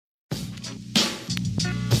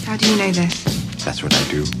How do you know this? That's what I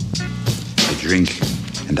do. I drink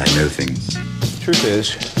and I know things. Truth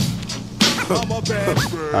is,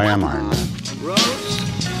 I am Iron Man.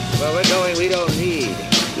 Roads? Where we're going, we don't need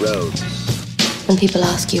roads. When people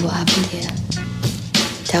ask you what happened here,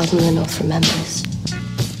 tell them the North remembers.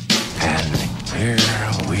 and here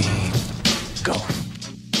we go.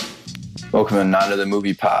 Welcome to Not Another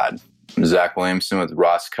Movie Pod. I'm Zach Williamson with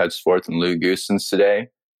Ross Cutsforth and Lou Goosens today,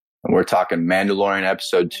 and we're talking Mandalorian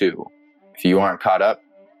Episode 2. If you aren't caught up,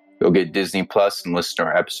 go get Disney Plus and listen to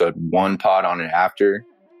our Episode 1 pod on it after.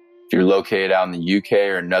 If you're located out in the UK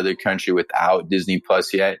or another country without Disney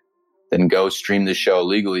Plus yet, then go stream the show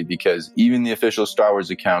illegally, because even the official Star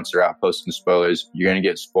Wars accounts are out posting spoilers. You're going to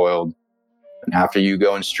get spoiled. And after you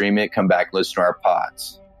go and stream it, come back and listen to our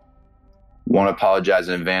pods. Want to apologize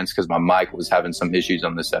in advance because my mic was having some issues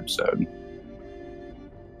on this episode.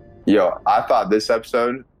 Yo, I thought this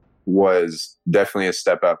episode was definitely a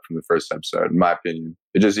step up from the first episode, in my opinion.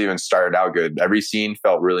 It just even started out good. Every scene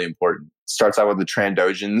felt really important. Starts out with the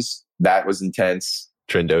Trandoshans. That was intense.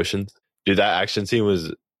 Trandoshans? Dude, that action scene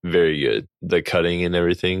was very good. The cutting and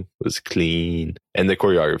everything was clean. And the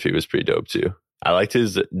choreography was pretty dope too. I liked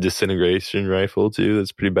his disintegration rifle too.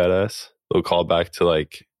 That's pretty badass. Little callback to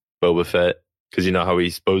like Boba Fett. Because you know how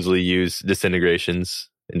he supposedly used disintegrations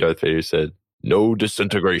and Darth Vader said, "No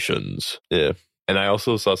disintegrations." Yeah. And I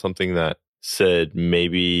also saw something that said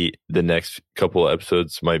maybe the next couple of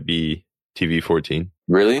episodes might be TV-14.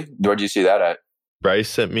 Really? Where'd you see that at? Bryce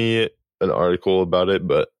sent me an article about it,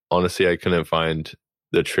 but honestly, I couldn't find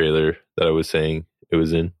the trailer that I was saying it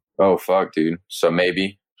was in. Oh, fuck, dude. So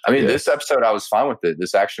maybe. I mean, This episode, I was fine with it.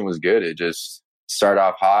 This action was good. It just started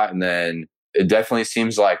off hot, and then it definitely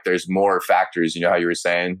seems like there's more factors, you know how you were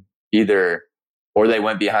saying? Or they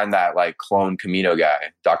went behind that like clone Camino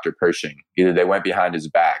guy, Dr. Pershing. Either they went behind his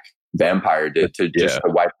back, the Empire did, to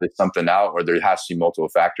wipe something out, or there has to be multiple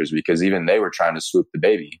factors, because even they were trying to swoop the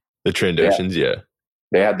baby. The Trandoshans, yeah.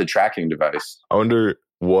 They had the tracking device. I wonder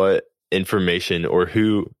what information or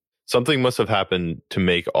who, something must have happened to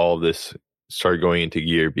make all of this start going into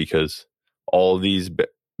gear, because all these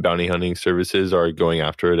bounty hunting services are going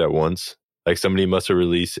after it at once. Like somebody must have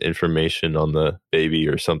released information on the baby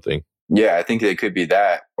or something. Yeah, I think it could be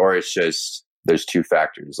that, or it's just there's two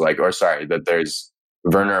factors. That there's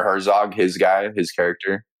Werner Herzog, his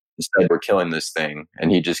character, said we're killing this thing,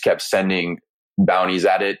 and he just kept sending bounties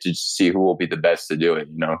at it to see who will be the best to do it.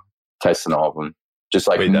 You know, testing all of them, just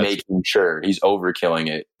like making sure he's overkilling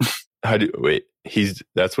it.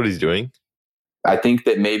 That's what he's doing? I think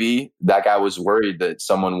that maybe that guy was worried that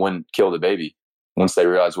someone wouldn't kill the baby once they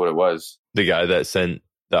realized what it was. The guy that sent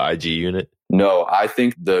the IG unit? No, I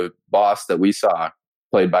think the boss that we saw,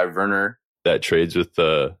 played by Werner. That trades with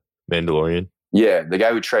the Mandalorian? Yeah, the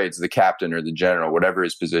guy who trades, the captain or the general, whatever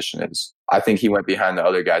his position is. I think he went behind the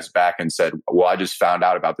other guy's back and said, well, I just found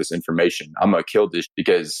out about this information. I'm going to kill this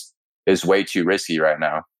because it's way too risky right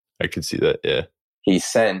now. I can see that, yeah. He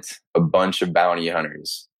sent a bunch of bounty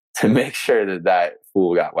hunters to make sure that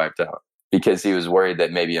fool got wiped out, because he was worried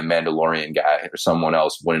that maybe a Mandalorian guy or someone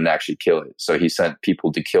else wouldn't actually kill it. So he sent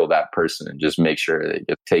people to kill that person and just make sure they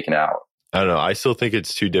get taken out. I don't know. I still think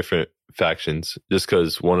it's two different factions, just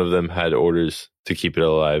because one of them had orders to keep it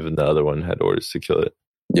alive and the other one had orders to kill it.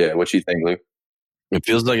 Yeah, what you think, Luke? It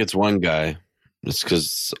feels like it's one guy. It's because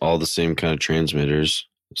it's all the same kind of transmitters.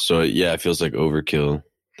 So yeah, it feels like overkill.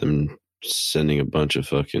 Them sending a bunch of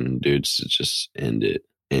fucking dudes to just end it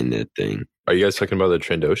in that thing. Are you guys talking about the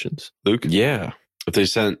Trandoshans, Luke? Yeah. If they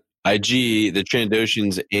sent IG, the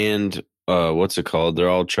Trandoshans, and what's it called? They're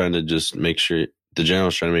all trying to just make sure, the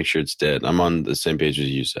general's trying to make sure it's dead. I'm on the same page as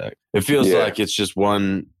you, Zach. It feels like it's just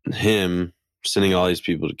him sending all these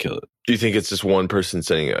people to kill it. Do you think it's just one person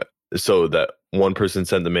sending it? So that one person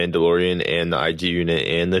sent the Mandalorian and the IG unit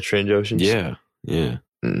and the Trandoshans? Yeah. Yeah.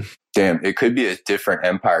 Damn, it could be a different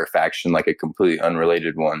Empire faction, like a completely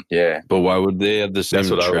unrelated one. Yeah. But why would they have the same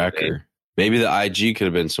That's what tracker? Maybe the IG could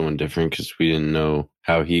have been someone different because we didn't know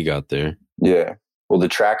how he got there. Yeah. Well, the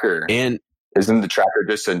tracker. And isn't the tracker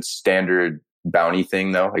just a standard bounty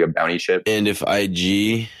thing, though? Like a bounty ship? And if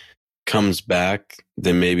IG comes back,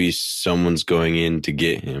 then maybe someone's going in to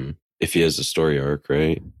get him. If he has a story arc,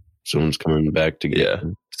 right? Someone's coming back to get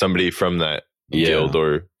him. Somebody from that guild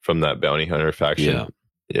or from that bounty hunter faction.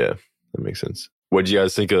 Yeah, that makes sense. What did you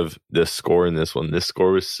guys think of the score in this one? This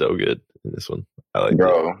score was so good in this one. I like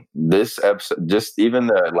it. This episode, just even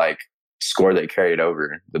the score they carried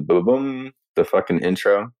over, the boom boom, the fucking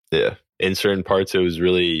intro. Yeah. In certain parts, it was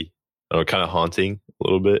really kind of haunting a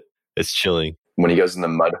little bit. It's chilling. When he goes in the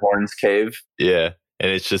Mudhorns cave. Yeah.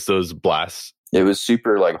 And it's just those blasts. It was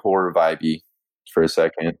super horror vibey for a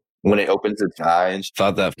second when it opens its eye. And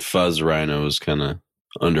Thought that fuzz rhino was kind of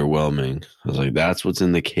underwhelming. I was like, that's what's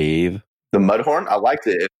in the cave. the Mudhorn, I liked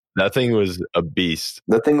it. That thing was a beast.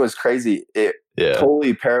 The thing was crazy. It Yeah.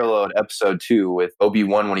 totally paralleled episode 2 with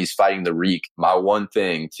Obi-Wan when he's fighting the Reek. My one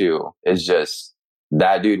thing, too, is just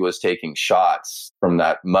that dude was taking shots from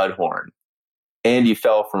that Mudhorn. And he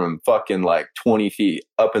fell from fucking like 20 feet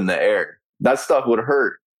up in the air. That stuff would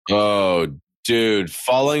hurt. Oh, dude,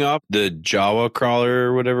 falling off the Jawa crawler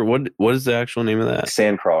or whatever. What is the actual name of that?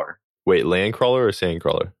 Sandcrawler. Wait, land crawler or sand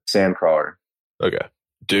crawler? Sandcrawler. Okay.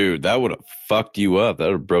 Dude, that would have fucked you up. That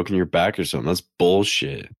would have broken your back or something. That's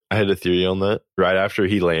bullshit. I had a theory on that. Right after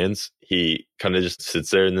he lands, he kind of just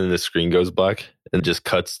sits there and then the screen goes black and just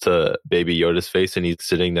cuts to Baby Yoda's face and he's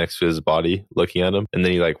sitting next to his body looking at him. And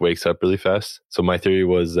then he like wakes up really fast. So my theory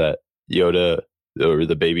was that Yoda or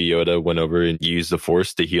the Baby Yoda went over and used the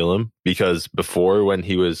Force to heal him, because before, when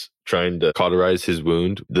he was trying to cauterize his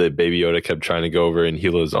wound, the Baby Yoda kept trying to go over and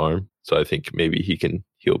heal his arm. So I think maybe he can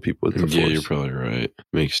heal people with the Yeah, Force. you're probably right.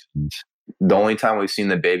 Makes sense. The only time we've seen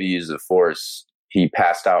the baby use the Force, he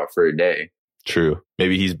passed out for a day. True.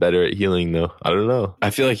 Maybe he's better at healing though. I don't know. I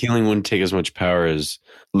feel like healing wouldn't take as much power as,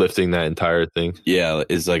 Lifting that entire thing. yeah,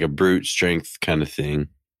 it's like a brute strength kind of thing.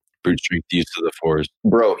 Brute strength use of the Force.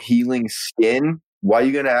 Bro, healing skin? Why are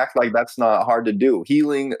you going to act like that's not hard to do?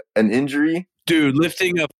 Healing an injury? Dude,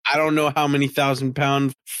 lifting up, I don't know how many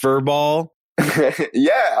 1,000-pound fur ball.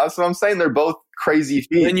 Yeah, that's what I'm saying. They're both crazy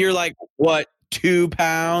feats. And you're like, what, 2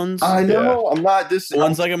 pounds? I know. I'm not this.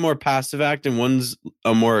 One's like a more passive act and one's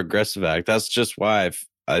a more aggressive act. That's just why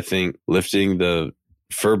I think lifting the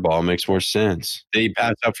fur ball makes more sense. He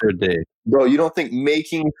passed out for a day. Bro, you don't think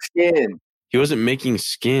making skin? He wasn't making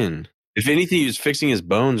skin. If anything, he was fixing his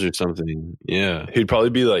bones or something. Yeah. He'd probably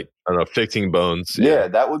be like, I don't know, fixing bones. Yeah,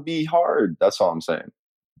 that would be hard. That's all I'm saying.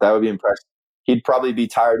 That would be impressive. He'd probably be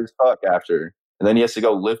tired as fuck after. And then he has to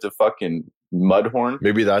go lift a fucking Mudhorn.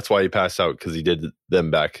 Maybe that's why he passed out, because he did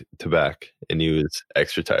them back to back and he was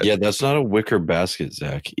extra tired. Yeah, that's not a wicker basket,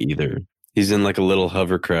 Zach, either. He's in like a little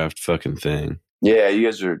hovercraft fucking thing. Yeah, you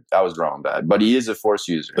guys are. I was wrong, bad. But he is a Force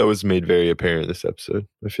user. That was made very apparent this episode,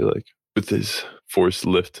 I feel like, with his Force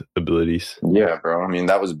lift abilities. Yeah, bro. I mean,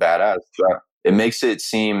 that was badass. It makes it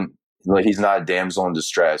seem like he's not a damsel in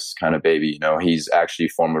distress kind of baby. You know, he's actually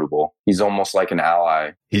formidable. He's almost like an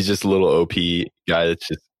ally. He's just a little OP guy that's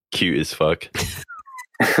just cute as fuck.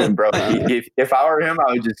 Bro, if I were him,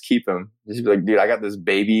 I would just keep him. Just be like, dude, I got this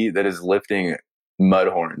baby that is lifting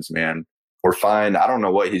Mudhorns, man. We're fine. I don't know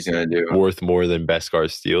what he's going to do. Worth more than Beskar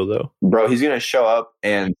Steel, though. Bro, he's going to show up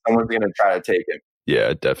and someone's going to try to take him.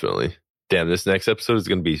 Yeah, definitely. Damn, this next episode is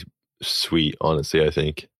going to be sweet, honestly, I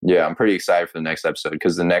think. Yeah, I'm pretty excited for the next episode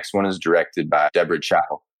because the next one is directed by Deborah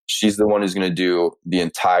Chow. She's the one who's going to do the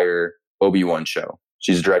entire Obi-Wan show.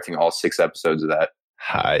 She's directing all 6 episodes of that.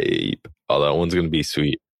 Hype. Oh, that one's going to be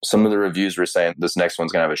sweet. Some of the reviews were saying this next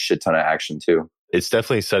one's going to have a shit ton of action too. It's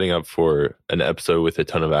definitely setting up for an episode with a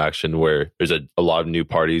ton of action where there's a lot of new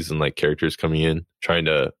parties and like characters coming in trying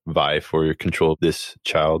to vie for control of this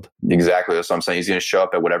child. Exactly. That's what I'm saying. He's going to show up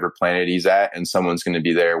at whatever planet he's at and someone's going to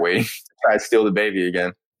be there waiting to try to steal the baby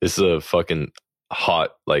again. This is a fucking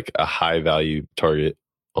hot, like a high value target,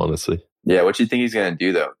 honestly. Yeah. What do you think he's going to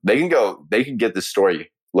do though? They can get the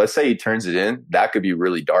story. Let's say he turns it in. That could be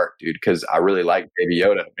really dark, dude, because I really like Baby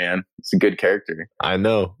Yoda, man. It's a good character. I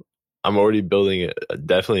know. I'm already building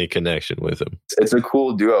definitely a connection with him. It's a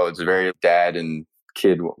cool duo. It's very dad and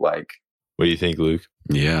kid like. What do you think, Luke?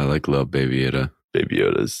 Yeah, I like Love Baby Yoda. Baby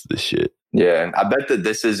Yoda's the shit. Yeah, and I bet that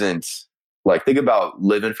this isn't like, think about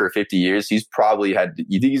living for 50 years. He's probably had.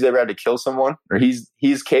 You think he's ever had to kill someone, or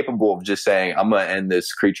he's capable of just saying, "I'm gonna end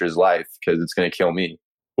this creature's life because it's gonna kill me."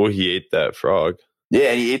 Well, he ate that frog.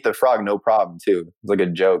 Yeah, and he ate the frog, no problem too. It's like a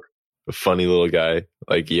joke. A funny little guy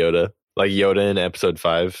like Yoda. Like Yoda in episode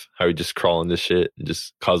 5, how he just crawl into shit and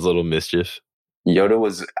just cause a little mischief. Yoda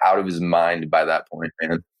was out of his mind by that point,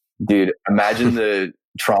 man. Dude, imagine the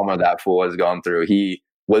trauma that fool has gone through. He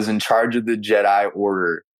was in charge of the Jedi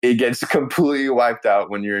Order. It gets completely wiped out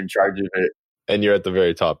when you're in charge of it. And you're at the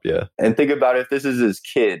very top, yeah. And think about if this is his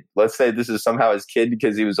kid. Let's say this is somehow his kid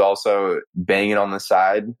because he was also banging on the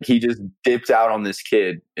side. He just dipped out on this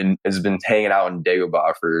kid and has been hanging out in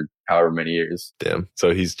Dagobah for however many years. Damn.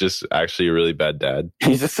 So he's just actually a really bad dad.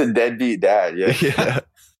 He's just a deadbeat dad, yeah.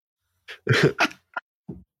 Yeah.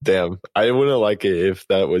 Damn. I wouldn't like it if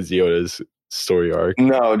that was Yoda's story arc.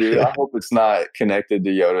 No, dude. I hope it's not connected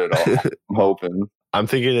to Yoda at all. I'm hoping. I'm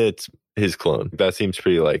thinking it's his clone. That seems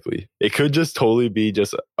pretty likely. It could just totally be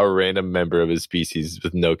just a random member of his species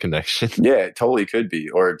with no connection. Yeah, it totally could be.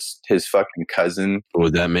 Or it's his fucking cousin.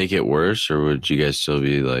 Would that make it worse, or would you guys still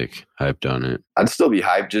be like hyped on it? I'd still be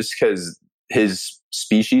hyped just because his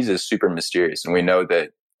species is super mysterious. And we know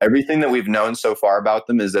that everything that we've known so far about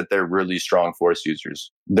them is that they're really strong Force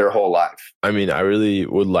users their whole life. I mean, I really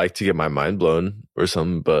would like to get my mind blown or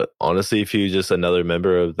something, but honestly, if he was just another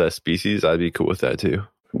member of that species, I'd be cool with that too.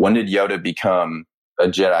 When did Yoda become a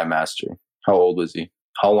Jedi Master? How old was he?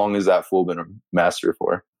 How long has that fool been a master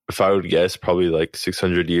for? If I would guess, probably like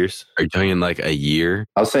 600 years. Are you talking like a year?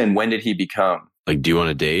 I was saying, when did he become? Like, do you want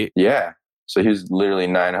a date? Yeah. So he was literally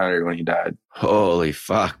 900 when he died. Holy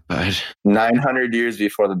fuck, bud. 900 years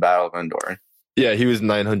before the Battle of Endor. Yeah, he was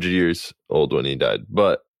 900 years old when he died,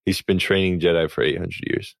 but he's been training Jedi for 800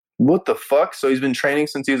 years. What the fuck? So he's been training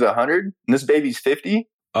since he was 100? And this baby's 50?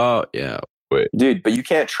 Oh, yeah. Wait. Dude, but you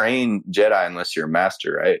can't train Jedi unless you're a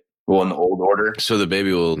master, right? Well, in the old order. So the baby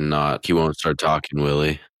he won't start talking, will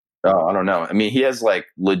he? Oh, I don't know. I mean, he has like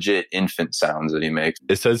legit infant sounds that he makes.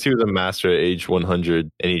 It says he was a master at age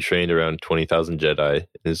 100 and he trained around 20,000 Jedi in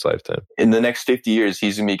his lifetime. In the next 50 years,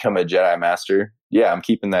 he's going to become a Jedi master. Yeah, I'm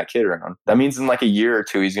keeping that kid around. That means in like a year or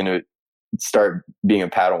two, he's going to start being a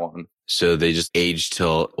Padawan. So they just age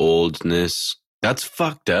till oldness. That's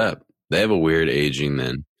fucked up. They have a weird aging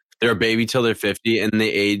then. They're a baby till they're 50 and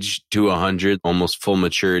they age to 100, almost full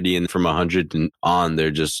maturity. And from 100 and on,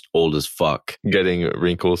 they're just old as fuck. Getting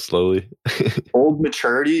wrinkles slowly. Old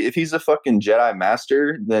maturity? If he's a fucking Jedi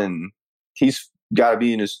master, then he's got to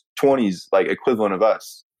be in his 20s, like equivalent of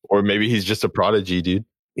us. Or maybe he's just a prodigy, dude.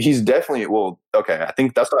 He's definitely, well, okay. I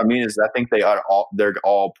think that's what I mean is I think they're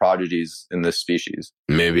all prodigies in this species.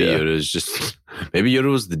 Maybe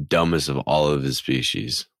Yoda was the dumbest of all of his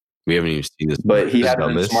species. We haven't even seen this. But he had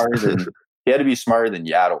to be smarter than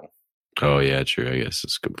Yaddle. Oh, yeah, true. I guess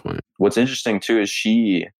that's a good point. What's interesting, too, is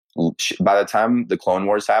she by the time the Clone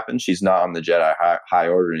Wars happened, she's not on the Jedi High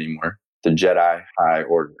Order anymore. The Jedi High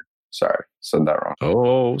Order. Sorry, said that wrong.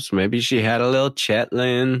 Oh, so maybe she had a little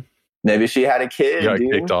Chetlin. Maybe she had a kid. She got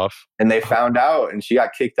kicked off. And they found out, and she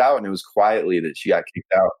got kicked out, and it was quietly that she got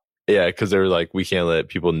kicked out. Yeah, because they were like, we can't let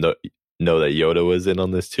people know that Yoda was in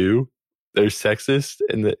on this too. They're sexist,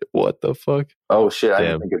 and what the fuck? Oh shit, I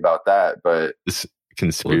didn't think about that, but this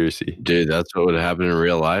conspiracy, dude, that's what would happen in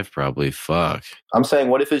real life, probably. Fuck. I'm saying,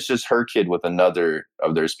 what if it's just her kid with another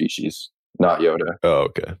of their species, not Yoda? Oh,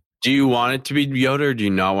 okay. Do you want it to be Yoda, or do you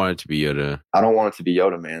not want it to be Yoda? I don't want it to be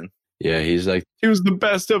Yoda, man. Yeah, he was the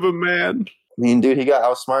best of a man. I mean, dude, he got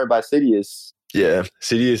outsmarted by Sidious. Yeah,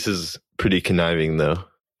 Sidious is pretty conniving though,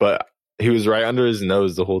 but he was right under his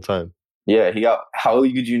nose the whole time. Yeah, how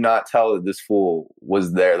could you not tell that this fool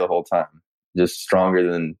was there the whole time? He's stronger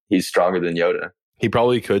than Yoda. He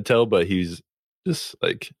probably could tell, but he's just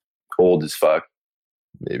like old as fuck.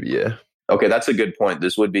 Maybe, yeah. Okay, that's a good point.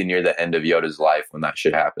 This would be near the end of Yoda's life when that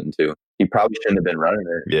should happen too. He probably shouldn't have been running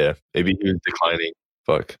it. Yeah, maybe he was declining.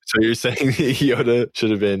 Fuck. So you're saying Yoda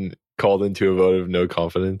should have been called into a vote of no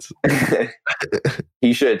confidence?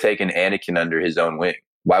 He should have taken Anakin under his own wing.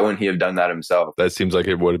 Why wouldn't he have done that himself? That seems like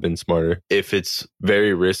it would have been smarter. If it's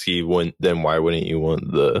very risky, then why wouldn't you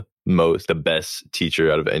want the best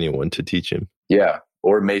teacher out of anyone to teach him? Yeah.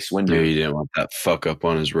 Or Mace Windu. Maybe he didn't want that fuck up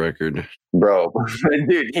on his record. Bro,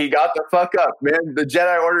 dude, he got the fuck up, man. The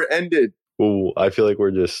Jedi Order ended. Well, I feel like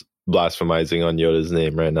we're just blasphemizing on Yoda's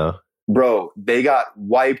name right now. Bro, they got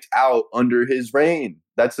wiped out under his reign.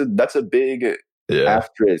 That's a big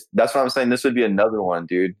asterisk. That's what I'm saying. This would be another one,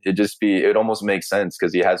 dude. It almost makes sense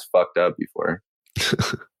because he has fucked up before.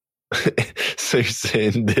 So you're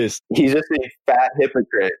saying this? He's just a fat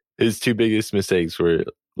hypocrite. His two biggest mistakes were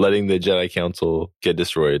letting the Jedi Council get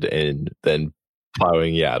destroyed and then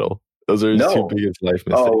plowing Yaddle. Those are his two biggest life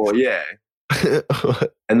mistakes. Oh, yeah.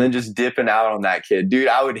 And then just dipping out on that kid. Dude,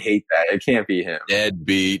 I would hate that. It can't be him.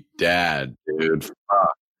 Deadbeat dad, dude.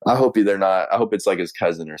 I hope they're not. I hope it's like his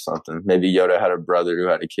cousin or something. Maybe Yoda had a brother who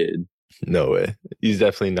had a kid. No way. He's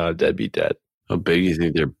definitely not a deadbeat dad. How big do you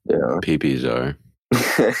think their peepees are?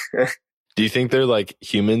 Do you think they're like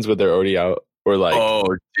humans where they're already out? Or like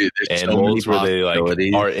animals where they like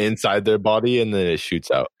are inside their body and then it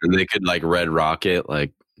shoots out? And they could like red rocket,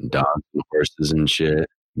 like dogs and horses and shit.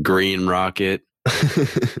 Green rocket.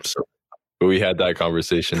 But we had that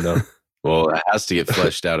conversation though. Well, it has to get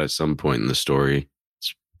fleshed out at some point in the story.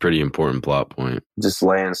 It's a pretty important plot point. Just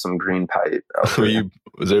laying some green pipe.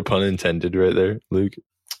 Was there a pun intended right there, Luke?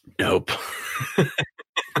 Nope.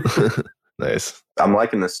 Nice. I'm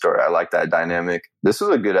liking this story. I like that dynamic. This was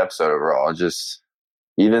a good episode overall. Just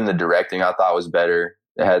even the directing I thought was better.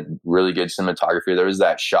 It had really good cinematography. There was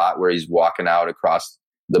that shot where he's walking out across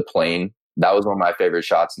the plane. That was one of my favorite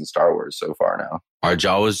shots in Star Wars so far now. Are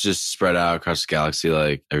Jawas just spread out across the galaxy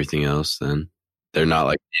like everything else then? They're not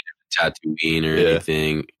like Tatooine or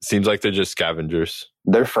anything. Seems like they're just scavengers.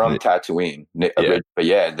 They're from Tatooine. But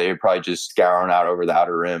yeah, they're probably just scouring out over the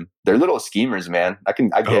Outer Rim. They're little schemers, man. I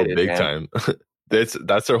get it, big man. time.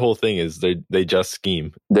 That's their whole thing is they just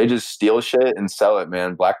scheme. They just steal shit and sell it,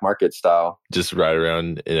 man. Black market style. Just ride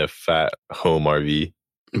around in a fat home RV.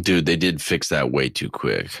 Dude, they did fix that way too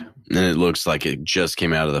quick. And it looks like it just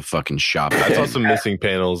came out of the fucking shop. I saw some missing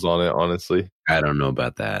panels on it, honestly. I don't know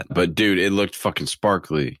about that. But dude, it looked fucking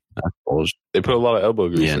sparkly. That's bullshit. They put a lot of elbow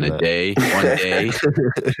grease in a day. One day.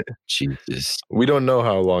 Jesus. We don't know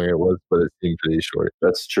how long it was, but it seemed pretty short.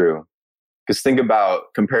 That's true. Because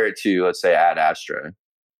compare it to, let's say, Ad Astra.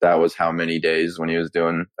 That was how many days when he was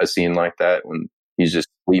doing a scene like that, when he's just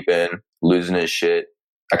sleeping, losing his shit.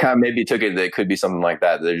 I kind of maybe took it that it could be something like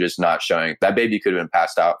that. They're just not showing. That baby could have been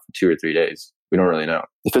passed out for 2 or 3 days. We don't really know.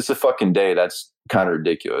 If it's a fucking day, that's kind of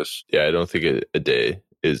ridiculous. Yeah, I don't think a day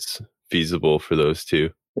is feasible for those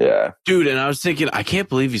two. Yeah. Dude, and I was thinking, I can't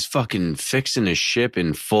believe he's fucking fixing his ship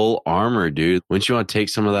in full armor, dude. Wouldn't you want to take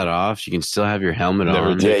some of that off? You can still have your helmet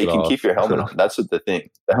on. Yeah, you can keep your helmet on. That's what the thing.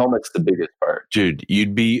 The helmet's the biggest part. Dude,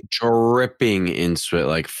 you'd be dripping in sweat,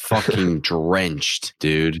 like fucking drenched,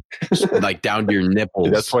 dude. Like down to your nipples.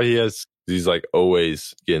 Dude, that's why he's like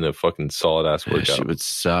always getting a fucking solid ass workout. That shit would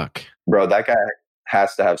suck. Bro, that guy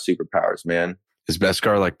has to have superpowers, man. Is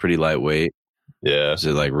Beskar like pretty lightweight? Yeah. Is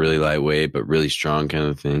it like really lightweight but really strong kind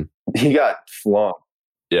of thing? He got flung.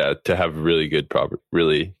 Yeah, to have really good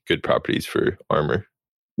properties for armor.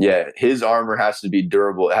 Yeah, his armor has to be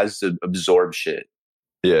durable. It has to absorb shit.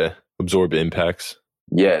 Yeah, absorb impacts.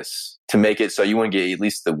 Yes, to make it so you wouldn't get at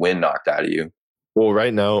least the wind knocked out of you. Well,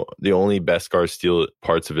 right now, the only Beskar steel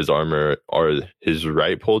parts of his armor are his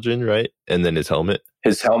right pauldron, right? And then his helmet.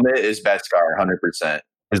 His helmet is Beskar, 100%.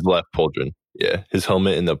 His left pauldron. Yeah, his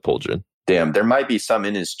helmet and the pauldron. Damn, there might be some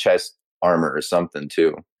in his chest armor or something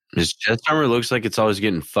too. His chest armor looks like it's always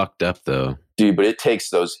getting fucked up though. Dude, but it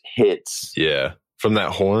takes those hits. Yeah. From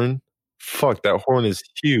that horn? Fuck, that horn is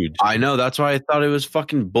huge. I know, that's why I thought it was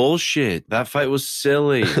fucking bullshit. That fight was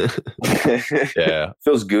silly. Yeah.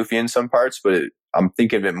 Feels goofy in some parts, but I'm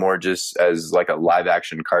thinking of it more just as like a live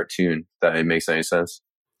action cartoon, if that makes any sense.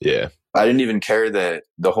 Yeah. I didn't even care that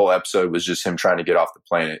the whole episode was just him trying to get off the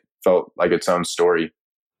planet. Felt like its own story.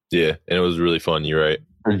 Yeah, and it was really fun. You're right.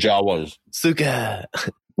 Or Jawas. Suka.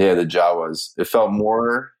 Yeah, the Jawas. It felt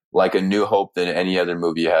more like A New Hope than any other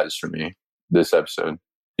movie has for me this episode.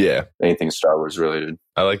 Yeah. Anything Star Wars related.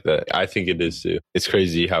 I like that. I think it is too. It's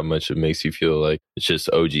crazy how much it makes you feel like it's just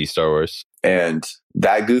OG Star Wars. And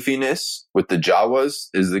that goofiness with the Jawas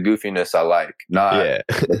is the goofiness I like. Not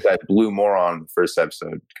that blue moron in the first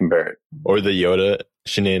episode. Compare it. Or the Yoda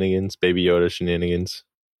shenanigans, Baby Yoda shenanigans.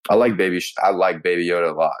 I like Baby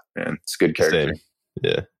Yoda a lot, man. It's a good character. Same.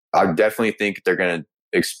 Yeah. I definitely think they're going to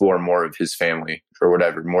explore more of his family or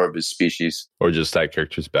whatever, more of his species. Or just that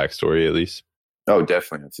character's backstory, at least. Oh,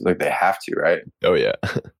 definitely. I feel like they have to, right? Oh, yeah.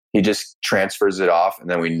 He just transfers it off and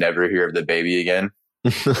then we never hear of the baby again.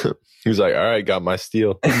 He's like, all right, got my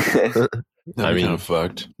steel. I mean, kind of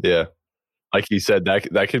fucked. Yeah. Like you said,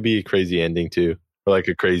 that could be a crazy ending too. Or like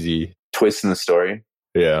a crazy twist in the story.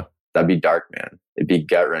 Yeah. That'd be dark, man. It'd be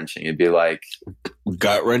gut wrenching. It'd be like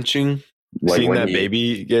gut wrenching. Like seeing that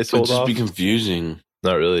baby get sold off. It'd just be confusing.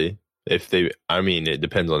 Not really. It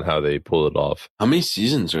depends on how they pull it off. How many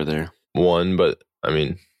seasons are there? 1, but I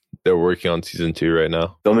mean, they're working on season 2 right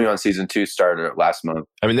now. Filming on season 2 started last month.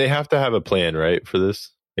 I mean, they have to have a plan, right, for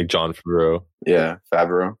this? Like Jon Favreau. Yeah,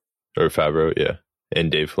 Favreau. Yeah.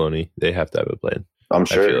 And Dave Filoni. They have to have a plan. I'm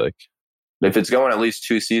sure. I feel like. If it's going at least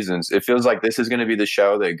 2 seasons, it feels like this is going to be the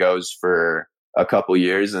show that goes for a couple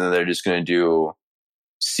years and then they're just going to do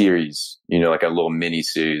series, like a little mini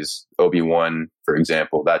series. Obi-Wan, for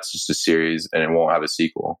example, that's just a series and it won't have a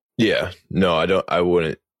sequel. Yeah. No, I don't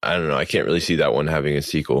know. I can't really see that one having a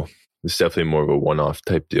sequel. It's definitely more of a one-off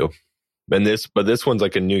type deal. But this one's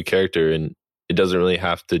like a new character and it doesn't really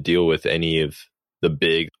have to deal with any of the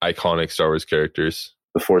big iconic Star Wars characters.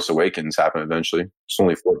 The Force Awakens happen eventually. It's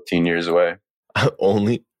only 14 years away.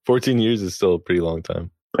 Only 14 years is still a pretty long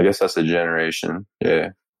time. I guess that's a generation. Yeah.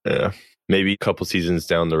 Yeah. Maybe a couple seasons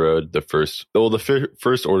down the road, the First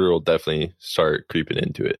Order will definitely start creeping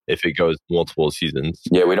into it if it goes multiple seasons.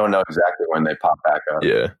 Yeah, we don't know exactly when they pop back up.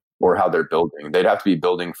 Yeah. Or how they're building. They'd have to be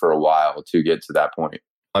building for a while to get to that point.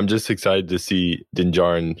 I'm just excited to see Din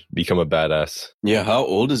Djarin become a badass. Yeah, how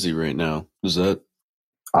old is he right now? Is that?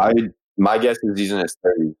 My guess is he's in his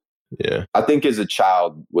 30s. Yeah. I think as a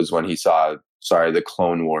child was when he saw, the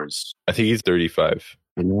Clone Wars. I think he's 35.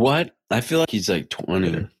 What? I feel like he's like 20.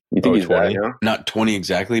 Yeah. You think Oh, he's 20? that young? Not 20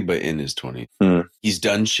 exactly, but in his 20s. Hmm. He's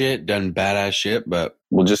done badass shit, but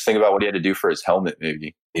Well, just think about what he had to do for his helmet,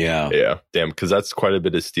 maybe. yeah. Yeah. Damn, because that's quite a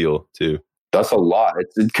bit of steel, too. That's a lot.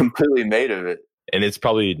 It's completely made of it. And it's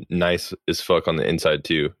probably nice as fuck on the inside,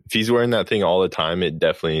 too. If he's wearing that thing all the time, it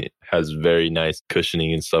definitely has very nice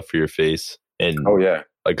cushioning and stuff for your face. And Oh, yeah.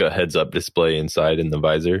 like a heads-up display inside in the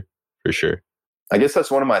visor, for sure. I guess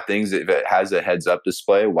that's one of my things. If it has a heads-up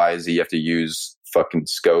display, why does he have to use fucking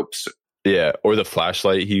scopes? Yeah, or the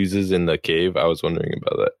flashlight he uses in the cave. I was wondering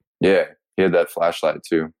about that. Yeah, he had that flashlight,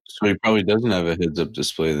 too. So he probably doesn't have a heads-up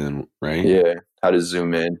display then, right? Yeah, how to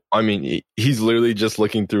zoom in. I mean, he's literally just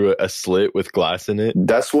looking through a slit with glass in it.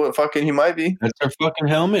 That's what fucking he might be. That's our fucking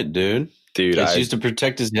helmet, dude. Dude, It's used to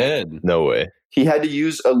protect his head. no way. He had to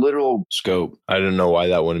use a literal... Scope. I don't know why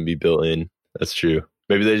that wouldn't be built in. That's true.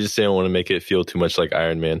 Maybe they just didn't want to make it feel too much like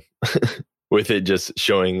Iron Man. With it just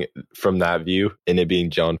showing from that view and it being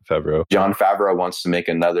Jon Favreau. Jon Favreau wants to make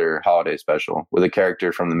another holiday special with a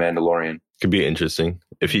character from The Mandalorian. Could be interesting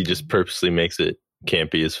if he just purposely makes it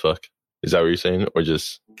campy as fuck. Is that what you're saying? Or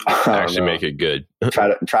just actually make it good?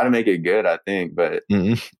 Try to make it good, I think, but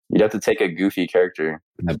Mhm. you'd have to take a goofy character.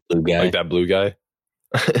 That blue guy. Like that blue guy?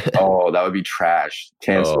 Oh, that would be trash.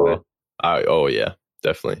 Cancel it. Oh, yeah,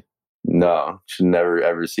 definitely. No, should never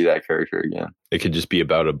ever see that character again. It could just be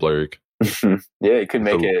about a blurg, Yeah, you could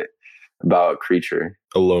make it about a creature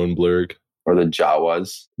a lone blurg. or the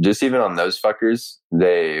Jawas. Just even on those fuckers,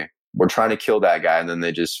 they were trying to kill that guy, and then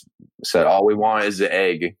they just said, "All we want is the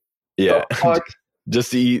egg." Yeah, The fuck?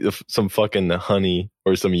 just to eat some fucking honey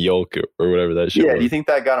or some yolk or whatever that shit Yeah, was. do you think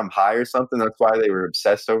that got them high or something? That's why they were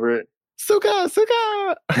obsessed over it. Suka!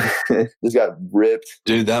 Just got ripped,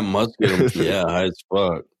 Dude, that must get him. Yeah, high as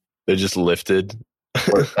fuck. They just lifted.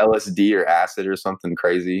 or LSD or acid or something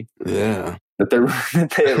crazy. Yeah. That they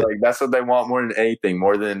like. That's what they want more than anything,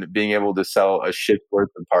 more than being able to sell a shit worth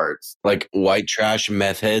of parts. Like white trash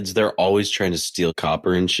meth heads, they're always trying to steal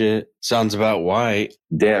copper and shit. Sounds about white.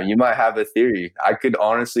 Damn, you might have a theory. I could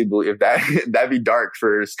honestly believe that. That'd be dark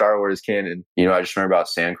for Star Wars canon. You know, I just remember about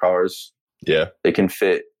Sandcrawlers. Yeah. They can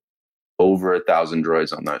fit over 1,000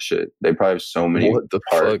 droids on that shit. They probably have so many What the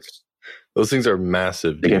parts. Those things are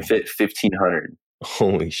massive. They Dude. can fit 1,500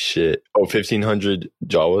 Holy shit. Oh, 1,500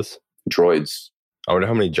 Jawas? droids. I wonder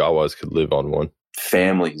how many Jawas could live on one.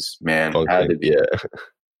 Families, man. Okay, Had to be.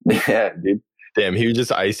 yeah. Yeah, dude. Damn, he was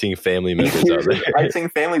just icing family members out there. Icing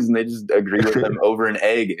families, and they just agree with them over an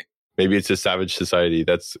egg. Maybe it's a savage society.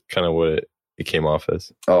 That's kind of what it came off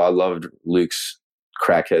as. Oh, I loved Luke's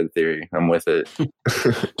crackhead theory. I'm with it.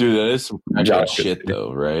 Dude, that is some Josh. shit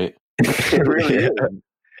though, right? It really is.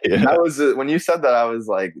 Yeah. And that was when you said that, I was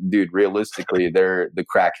like, dude, realistically, they're the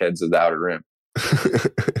crackheads of the Outer Rim.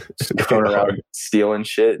 Going around stealing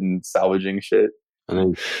shit and salvaging shit.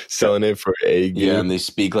 And they, Selling it for egg. yeah, dude. and they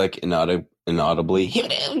speak like inaudibly. Like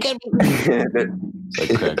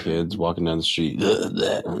crackheads walking down the street.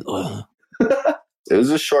 It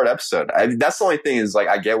was a short episode. That's the only thing is like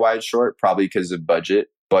I get why it's short, probably because of budget,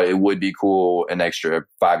 but it would be cool an extra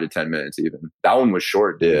 5 to 10 minutes even. That one was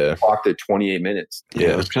short. Dude. Yeah. It clocked at 28 minutes.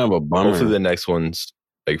 Yeah, it's kind of a bummer. Hopefully the next one's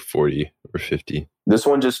like 40 or 50. This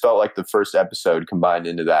one just felt like the first episode combined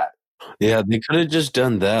into that. Yeah, they could have just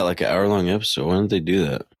done that, like an hour-long episode. Why didn't they do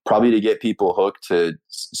that? Probably to get people hooked to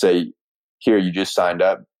say, here, you just signed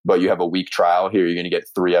up, but you have a week trial. Here, you're going to get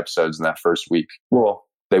 3 episodes in that first week. Well,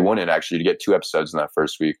 they wouldn't actually to get 2 episodes in that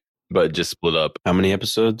first week. But just split up. How many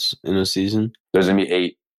episodes in a season? There's going to be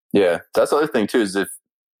 8. Yeah. That's the other thing, too, is if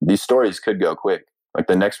these stories could go quick. Like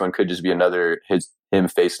the next one could just be another him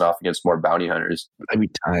facing off against more bounty hunters. I'd be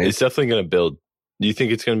tired. It's definitely going to build. Do you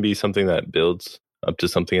think it's going to be something that builds up to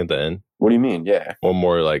something at the end? What do you mean? Yeah. Or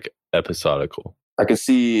more like episodical? I could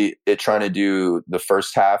see it trying to do the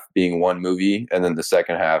first half being one movie and then the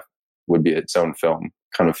second half would be its own film.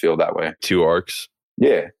 Kind of feel that way. 2 arcs?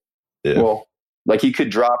 Yeah. Yeah. Well, like he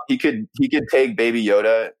could take Baby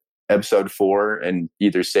Yoda episode 4 and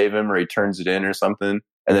either save him or he turns it in or something.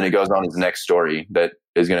 And then it goes on his next story that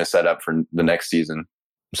is going to set up for the next season.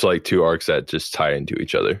 It's like 2 arcs that just tie into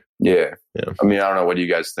each other. Yeah. Yeah. I mean, I don't know. What do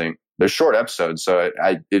you guys think? They're short episodes. So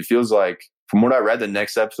it feels like from what I read, the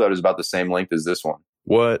next episode is about the same length as this one.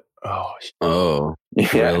 What? Oh, Oh,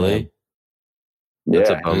 Yeah. really? That's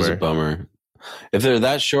Yeah. That is a bummer. If they're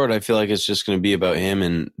that short, I feel like it's just going to be about him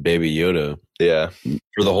and Baby Yoda yeah.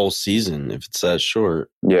 for the whole season. If it's that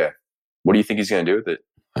short, Yeah. What do you think he's going to do with it?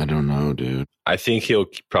 I don't know, dude. I think he'll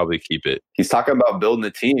probably keep it. He's talking about building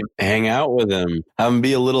a team. Hang out with him. Have him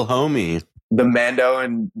be a little homie. The Mando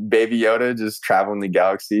and Baby Yoda just traveling the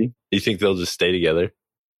galaxy. You think they'll just stay together?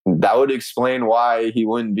 That would explain why he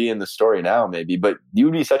wouldn't be in the story now, maybe. But you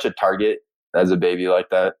would be such a target as a baby like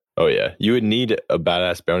that. Oh, yeah. You would need a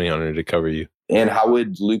badass bounty hunter to cover you. And how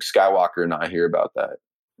would Luke Skywalker not hear about that?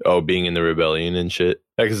 Oh, being in the rebellion and shit.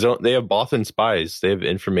 Yeah, because they have Bothan spies. They have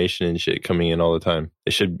information and shit coming in all the time.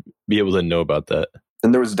 They should be able to know about that.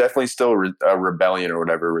 And there was definitely still a rebellion or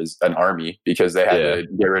whatever, was an army, because they had to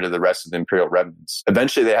get rid of the rest of the Imperial remnants.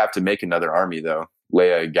 Eventually, they have to make another army, though.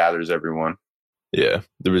 Leia gathers everyone. Yeah,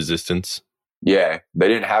 the Resistance. Yeah, they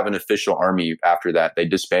didn't have an official army after that. They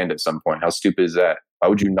disbanded at some point. How stupid is that? Why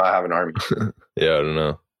would you not have an army? Yeah, I don't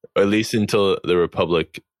know. At least until the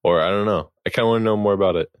Republic, or I don't know. I kind of want to know more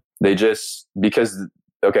about it. They just, because,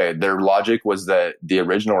 okay, their logic was that the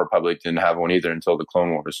original Republic didn't have one either until the Clone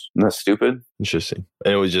Wars. Isn't that stupid? Interesting.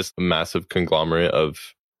 And it was just a massive conglomerate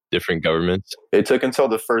of different governments. It took until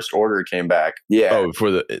the First Order came back. Yeah. Oh,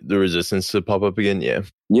 for the Resistance to pop up again? Yeah.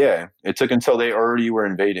 Yeah. It took until they already were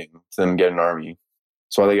invading to them get an army.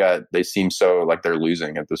 That's why they seem so like they're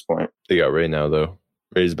losing at this point. They got Rey now, though.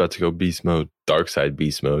 Rey's about to go beast mode, dark side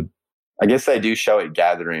beast mode. I guess they do show it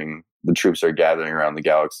gathering. The troops are gathering around the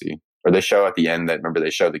galaxy. Or they show at the end that, remember, they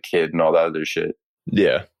show the kid and all that other shit.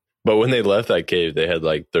 Yeah. But when they left that cave, they had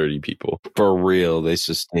like 30 people. For real, they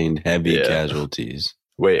sustained heavy casualties.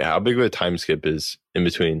 Wait, how big of a time skip is in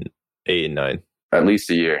between 8 and 9? At least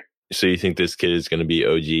a year. So you think this kid is going to be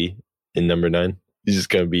OG in number 9? He's just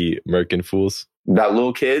going to be murking fools? That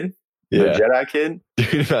little kid? Yeah. The Jedi kid?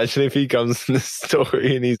 Dude, imagine if he comes in the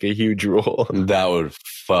story and he's a huge role. That would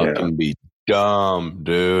fucking be dumb,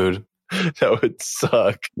 dude. That would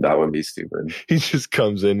suck. That would be stupid. He just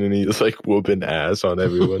comes in and he's like whooping ass on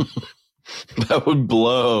everyone. That would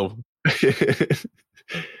blow.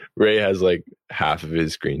 Rey has like half of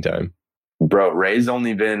his screen time. Bro, Rey's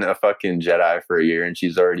only been a fucking Jedi for a year and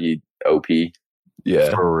she's already OP. Yeah.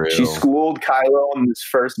 For real. She schooled Kylo in his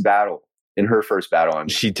first battle. In her first battle. I mean.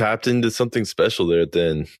 She tapped into something special there at the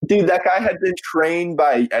end. Dude, that guy had been trained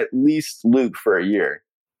by at least Luke for a year.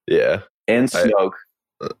 Yeah. And Snoke.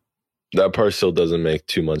 That part still doesn't make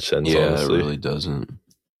too much sense, honestly. It really doesn't.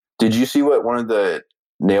 Did you see what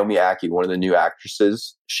Naomi Ackie, one of the new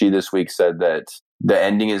actresses, she this week said that the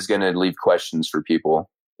ending is going to leave questions for people.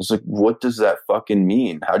 I was like, what does that fucking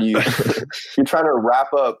mean? How do you, you're trying to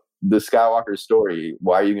wrap up the Skywalker story.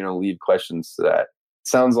 Why are you going to leave questions to that?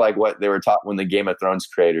 Sounds like what they were taught when the Game of Thrones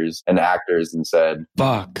creators and actors and said,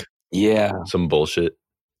 fuck. Yeah. Some bullshit.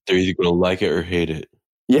 They're either going to like it or hate it.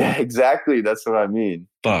 Yeah, exactly. That's what I mean.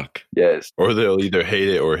 Fuck. Yes. Or they'll either hate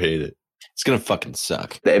it or hate it. It's going to fucking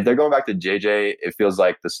suck. If they're going back to JJ, it feels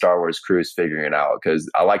like the Star Wars crew is figuring it out because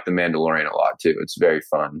I like The Mandalorian a lot too. It's very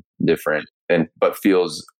fun, different, but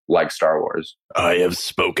feels like Star Wars. I have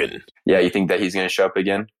spoken. Yeah, you think that he's going to show up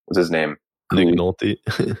again? What's his name? Nick Nolte.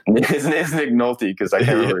 His name is Nick Nolte because I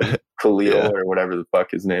can't remember Khalil or whatever the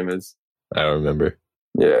fuck his name is. I don't remember.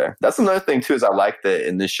 Yeah. That's another thing too is I like that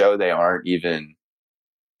in this show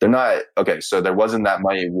they're not, okay, so there wasn't that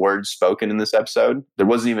many words spoken in this episode. There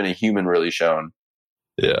wasn't even a human really shown.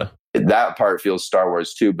 Yeah. That part feels Star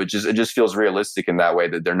Wars too, but it just feels realistic in that way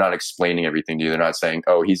that they're not explaining everything to you. They're not saying,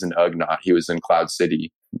 oh, he's an Ugnaught. He was in Cloud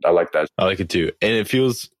City. I like that. I like it too. And it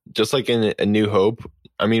feels just like in A New Hope.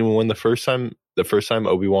 I mean, when the first time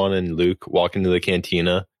Obi-Wan and Luke walk into the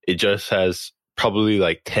cantina, it just has probably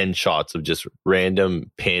like 10 shots of just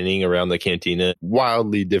random panning around the cantina.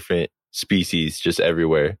 Wildly different species just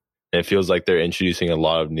everywhere. And it feels like they're introducing a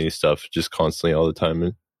lot of new stuff just constantly all the time.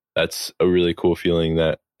 And that's a really cool feeling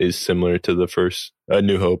that is similar to the first A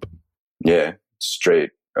New Hope. Yeah,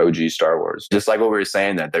 straight OG Star Wars. Just like what we were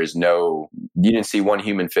saying, that you didn't see one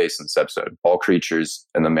human face in this episode. All creatures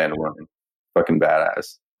and the Mandalorian. Fucking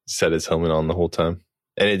badass. Set his helmet on the whole time.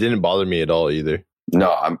 And it didn't bother me at all either.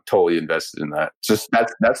 No, I'm totally invested in that. Just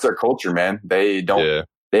that's their culture, man. They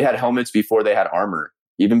had helmets before they had armor.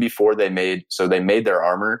 Even before they made their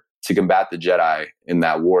armor to combat the Jedi in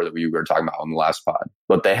that war that we were talking about on the last pod.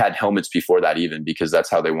 But they had helmets before that even because that's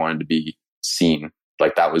how they wanted to be seen.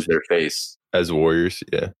 Like that was their face. As warriors,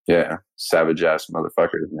 yeah. Yeah. Savage ass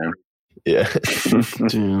motherfuckers, man. Yeah.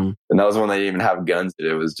 And that was when they didn't even have guns.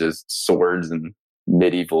 It was just swords and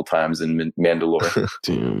medieval times in Mandalore.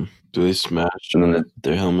 Damn. Do they smash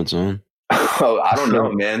their helmets on? Oh, I don't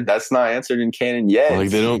know, man. That's not answered in canon yet.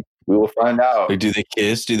 Like they don't. We will find out. Like, do they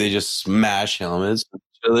kiss? Do they just smash helmets with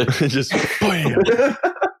each other? Just bam.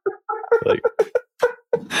 Like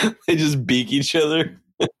they just beak each other.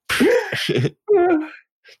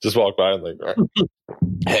 Just walk by and like,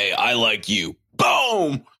 hey, I like you.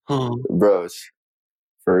 Boom. Bros,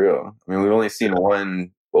 for real. I mean, we've only seen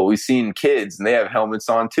one Well, we've seen kids and they have helmets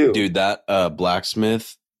on too. Dude, that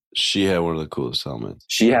blacksmith, she had one of the coolest helmets.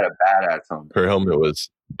 She had a badass helmet. Her helmet was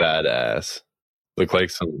badass. Looked like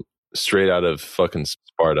some straight out of fucking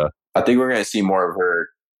Sparta. I think we're going to see more of her.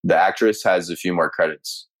 The actress has a few more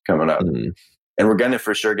credits coming up. And we're going to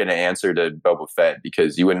for sure get an answer to Boba Fett,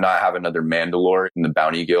 because you would not have another Mandalore in the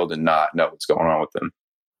Bounty Guild and not know what's going on with him.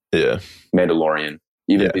 Yeah. Mandalorian,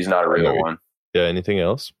 even if he's not a real one. Yeah, anything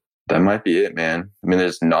else? That might be it, man. I mean,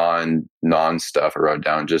 there's non stuff I wrote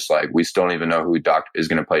down. Just like, we still don't even know who is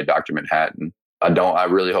going to play Dr. Manhattan. I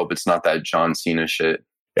really hope it's not that John Cena shit.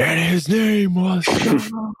 And his name was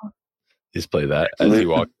Just play that as he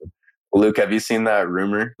walked in. Luke, have you seen that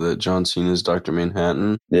rumor that John Cena's Dr.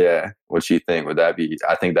 Manhattan? Yeah. What you think? Would that be?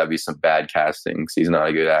 I think that'd be some bad casting because he's not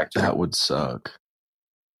a good actor. That would suck.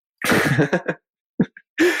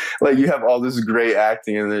 Like, you have all this great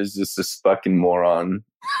acting and there's just this fucking moron.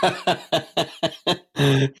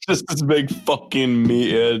 Just this big fucking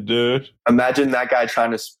meathead, dude. Imagine that guy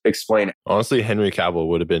trying to explain. Honestly, Henry Cavill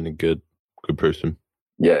would have been a good person.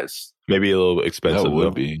 Yes. Maybe a little expensive. That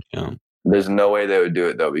would be, yeah. There's no way they would do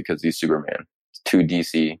it, though, because he's Superman. It's too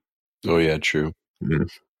DC. Oh, yeah, true.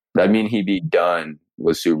 That'd mean he'd be done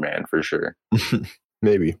with Superman for sure.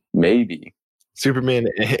 Maybe. Superman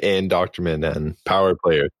and Dr. Manhattan. Power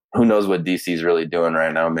player. Who knows what DC's really doing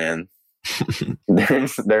right now, man?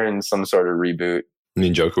 They're in some sort of reboot. I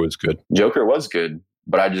mean, Joker was good. Joker was good,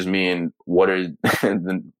 but I just mean, what are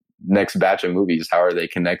the next batch of movies? How are they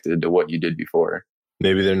connected to what you did before?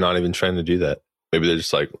 Maybe they're not even trying to do that. Maybe they're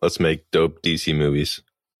just like, let's make dope DC movies.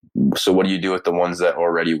 So what do you do with the ones that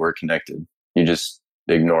already were connected? You just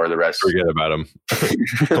ignore the rest. Forget about them.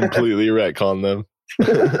 Completely retcon them.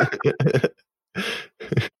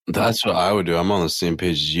 That's what I would do. I'm on the same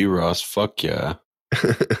page as you, Ross. Fuck yeah.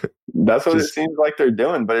 That's what it seems like they're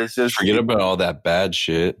doing, but it's just... Forget about all that bad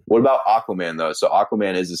shit. What about Aquaman, though? So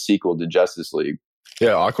Aquaman is a sequel to Justice League.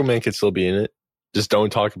 Yeah, Aquaman could still be in it. Just don't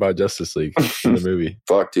talk about Justice League in the movie.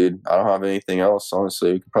 Fuck, dude. I don't have anything else,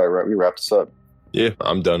 honestly. We could probably wrap this up. Yeah,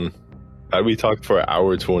 I'm done. How did we talk for an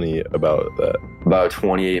hour 20 about that? About a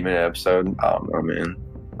 28-minute episode. I don't know, man.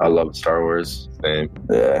 I love Star Wars. Same.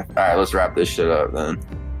 Yeah. All right, let's wrap this shit up then.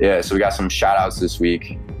 Yeah, so we got some shout outs this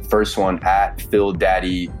week. First one at Phil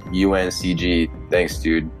Daddy UNCG. Thanks,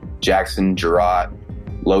 dude. Jackson Gerard,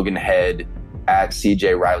 Logan Head, at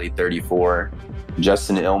CJ Riley 34,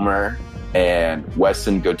 Justin Ilmer, and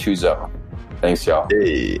Weston Gottuzo. Thanks, y'all.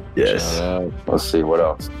 Hey, yes. Let's see what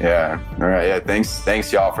else. Yeah. All right. Yeah.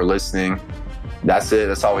 Thanks, y'all, for listening. That's it.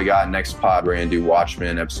 That's all we got. Next pod, we're gonna do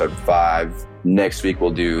Watchmen episode 5. Next week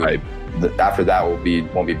we'll do. After that, won't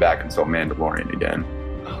be back until Mandalorian again.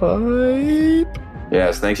 Hype.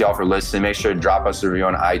 Yes. Thanks, y'all, for listening. Make sure to drop us a review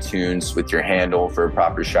on iTunes with your handle for a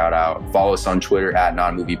proper shout out. Follow us on Twitter at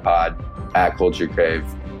NonMoviePod, at Culture Crave,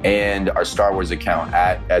 and our Star Wars account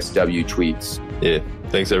at SW Tweets. Yeah.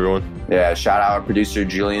 Thanks, everyone. Yeah. Shout out our producer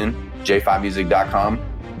Julian, J5music.com.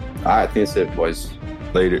 All right. I think that's it, boys.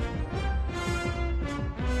 Later.